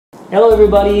Hello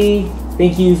everybody!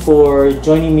 Thank you for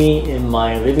joining me in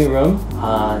my living room.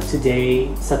 Today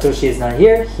Satoshi is not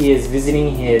here. He is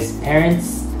visiting his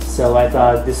parents. So I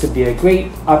thought this would be a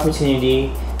great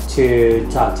opportunity to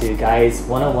talk to you guys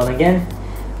one-on-one again.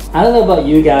 I don't know about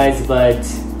you guys, but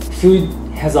food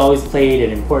has always played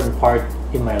an important part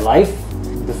in my life.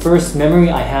 The first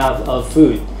memory I have of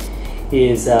food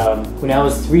is when I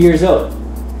was 3 years old.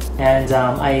 And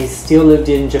I still lived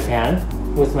in Japan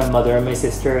with my mother, my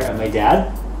sister, and my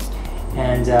dad.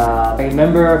 And I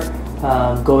remember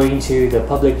going to the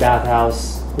public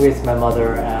bathhouse with my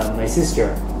mother and my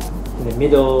sister in the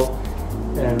middle,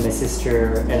 and my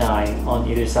sister and I on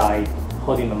either side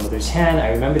holding my mother's hand.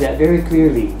 I remember that very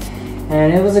clearly,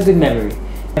 and it was a good memory.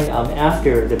 And,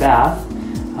 after the bath,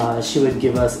 she would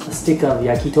give us a stick of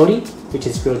yakitori, which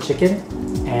is grilled chicken,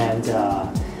 and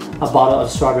a bottle of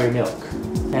strawberry milk.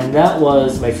 And that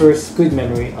was my first good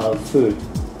memory of food.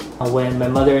 When my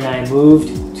mother and I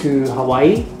moved to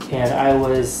Hawaii, and I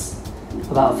was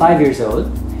about 5 years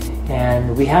old,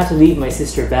 and we had to leave my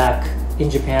sister back in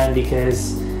Japan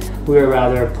because we were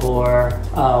rather poor.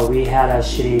 We had a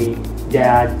shitty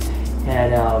dad,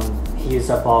 and he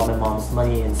used up all my mom's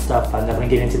money and stuff. I'm not going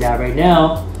to get into that right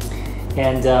now.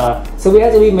 And so we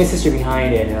had to leave my sister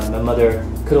behind, and my mother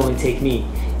could only take me,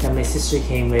 and my sister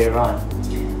came later on.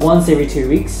 Once every 2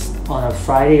 weeks, on a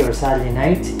Friday or Saturday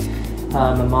night,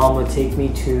 my mom would take me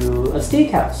to a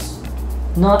steakhouse.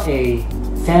 Not a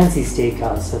fancy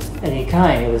steakhouse of any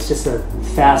kind. It was just a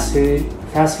fast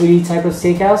foodie type of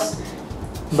steakhouse.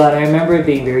 But I remember it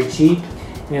being very cheap,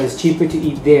 and it was cheaper to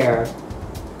eat there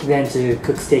than to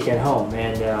cook steak at home.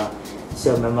 And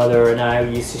so my mother and I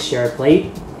used to share a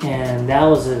plate, and that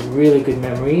was a really good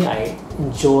memory. I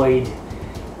enjoyed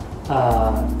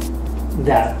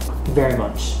that very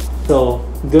much. So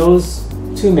those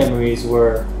two memories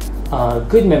were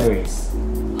good memories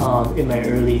in my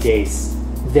early days,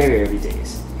 very early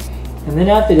days. And then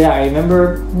after that, I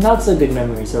remember not so good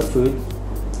memories of food.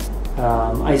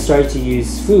 I started to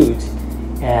use food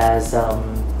as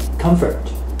comfort.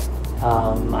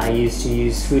 I used to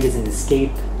use food as an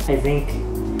escape, I think,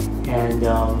 and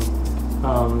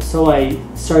so I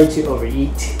started to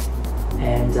overeat,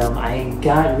 and I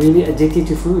got really addicted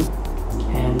to food.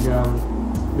 And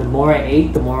the more I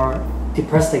ate, the more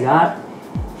depressed I got,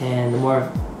 and the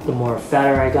more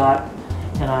fatter I got,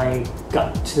 and I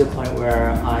got to the point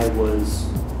where I was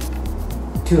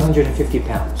 250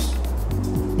 pounds.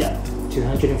 Yeah,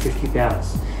 250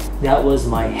 pounds. That was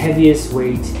my heaviest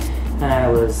weight, and I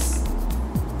was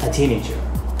a teenager.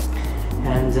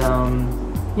 And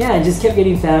yeah, I just kept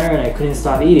getting fatter, and I couldn't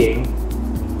stop eating.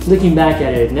 Looking back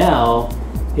at it now,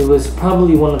 it was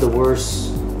probably one of the worst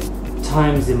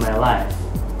times in my life.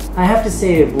 I have to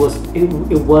say it was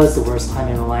the worst time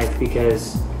in my life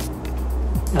because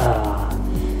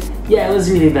yeah, it was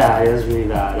really bad. It was really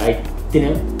bad. I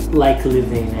didn't like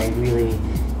living.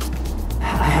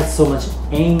 I had so much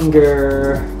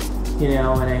anger,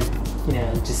 and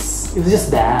it was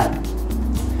just bad.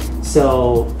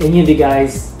 So any of you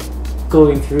guys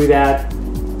going through that,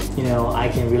 I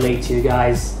can relate to you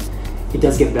guys. It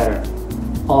does get better.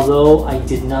 Although I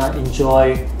did not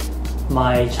enjoy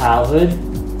my childhood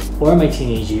or my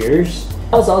teenage years,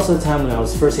 that was also a time when I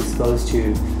was first exposed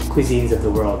to cuisines of the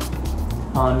world.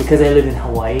 Because I live in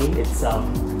Hawaii, it's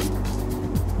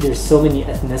there's so many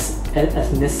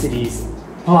ethnicities.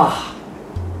 I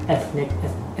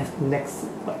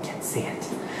can't say it.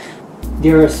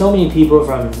 There are so many people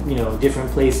from different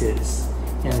places,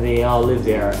 and they all live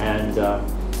there. And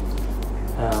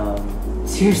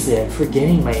seriously, I'm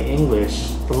forgetting my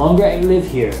English. The longer I live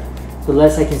here, the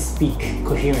less I can speak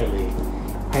coherently.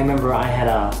 I remember I had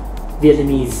a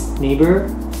Vietnamese neighbor,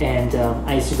 and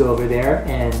I used to go over there,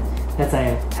 and that's when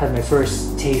I had my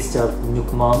first taste of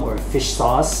nuoc mam, or fish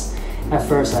sauce. At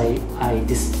first I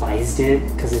despised it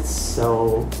because it's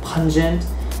so pungent,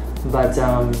 but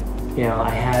I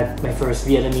had my first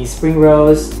Vietnamese spring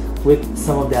rolls with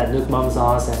some of that nuoc mam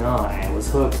sauce, and I was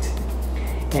hooked.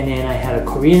 And then I had a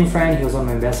Korean friend. He was one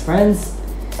of my best friends.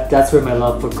 That's where my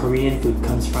love for Korean food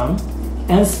comes from,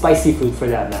 and spicy food for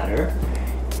that matter.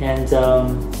 And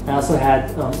I also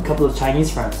had a couple of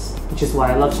Chinese friends, which is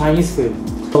why I love Chinese food.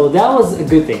 So that was a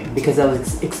good thing because I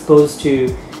was exposed to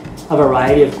a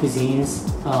variety of cuisines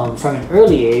from an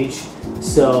early age.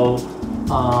 So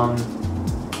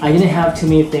I didn't have too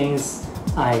many things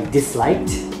I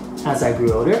disliked as I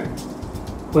grew older.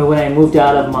 When I moved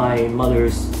out of my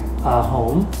mother's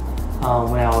home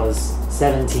when I was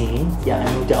 17, yeah,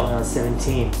 I moved out when I was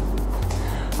 17,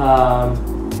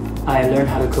 I learned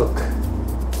how to cook.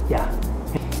 Yeah,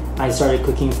 I started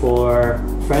cooking for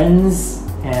friends,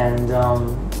 and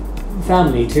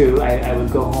family too. I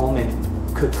would go home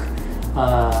and cook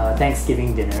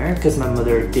Thanksgiving dinner because my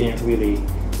mother didn't really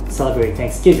celebrate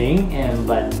Thanksgiving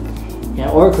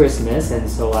or Christmas, and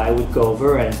so I would go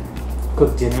over and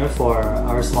cook dinner for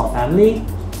our small family,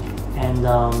 and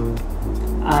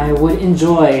I would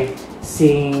enjoy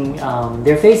seeing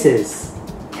their faces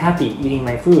happy eating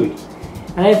my food.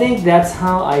 And I think that's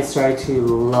how I started to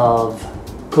love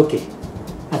cooking.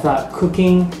 I thought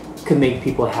cooking could make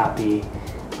people happy.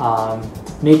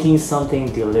 Making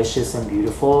something delicious and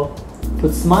beautiful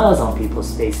put smiles on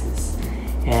people's faces,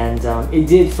 and it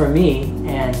did for me,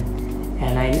 and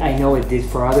I know it did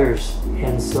for others,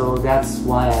 and so that's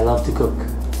why I love to cook.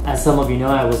 As some of you know,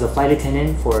 I was a flight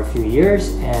attendant for a few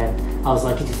years, and I was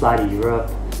lucky to fly to Europe.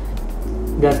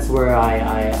 That's where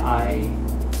I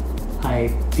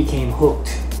became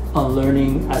hooked on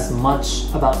learning as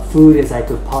much about food as I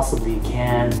could possibly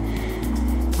can.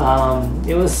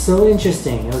 It was so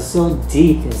interesting, it was so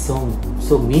deep and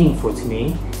so meaningful to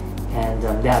me, and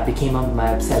that became my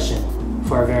obsession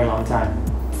for a very long time.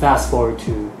 Fast forward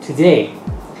to today,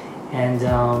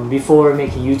 and before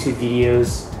making YouTube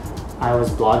videos, I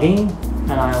was blogging,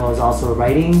 and I was also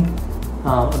writing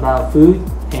about food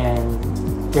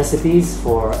and recipes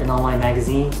for an online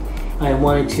magazine. I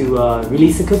wanted to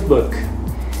release a cookbook,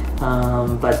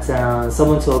 but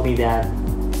someone told me that,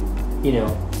 you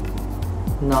know,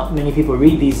 not many people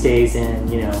read these days, and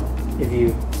you know,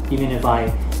 even if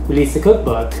I release a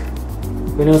cookbook,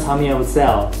 who knows how many I would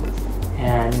sell,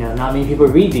 and you know, not many people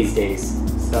read these days.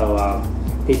 So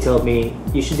they told me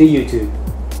you should do YouTube,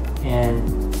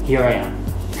 and here I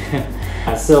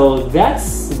am. So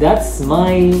that's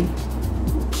my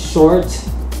short,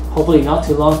 hopefully not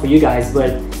too long for you guys,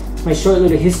 but my short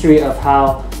little history of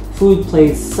how food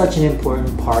plays such an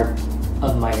important part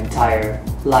of my entire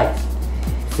life.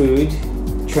 Food,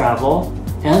 travel,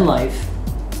 and life,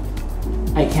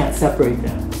 I can't separate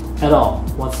them at all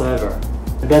whatsoever.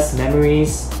 The best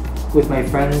memories with my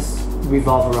friends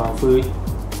revolve around food.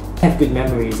 I have good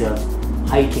memories of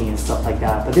hiking and stuff like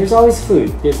that, but there's always food.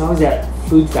 There's always that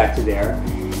food factor there.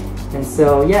 And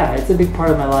so yeah, it's a big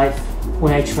part of my life.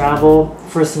 When I travel,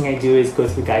 first thing I do is go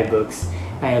through guidebooks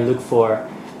and I look for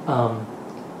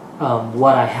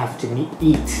what I have to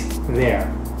eat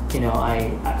there. You know,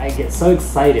 I get so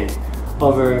excited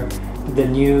over the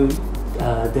new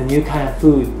kind of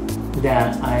food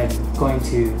that I'm going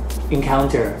to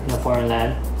encounter in a foreign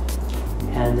land,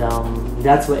 and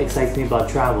that's what excites me about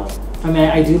travel. I mean,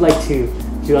 I do like to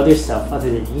do other stuff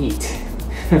other than eat.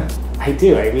 I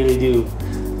really do.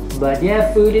 But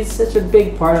yeah, food is such a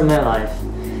big part of my life,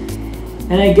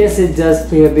 and I guess it does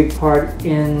play a big part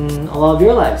in a lot of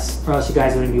your lives, or else you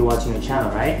guys wouldn't be watching the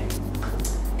channel, right?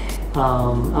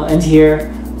 I'll end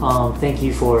here. Thank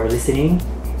you for listening.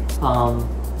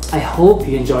 I hope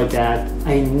you enjoyed that.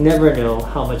 I never know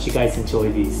how much you guys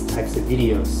enjoy these types of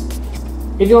videos.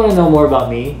 If you want to know more about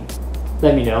me,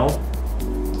 let me know.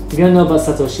 If you want to know about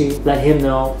Satoshi, let him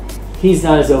know. He's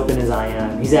not as open as I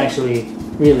am. He's actually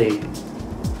really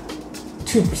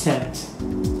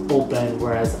 2% open,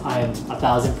 whereas I'm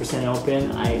 1,000%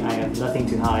 open. I have nothing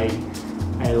to hide.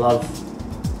 I love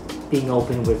being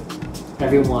open with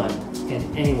everyone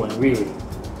and anyone, really.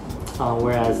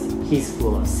 Whereas he's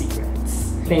full of secrets.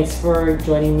 Thanks for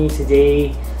joining me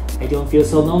today. I don't feel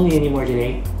so lonely anymore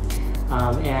today.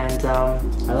 And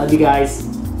I love you guys,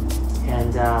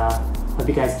 and hope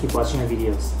you guys keep watching my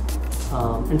videos.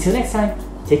 Until next time,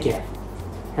 take care.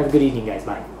 Have a good evening, guys.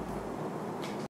 Bye.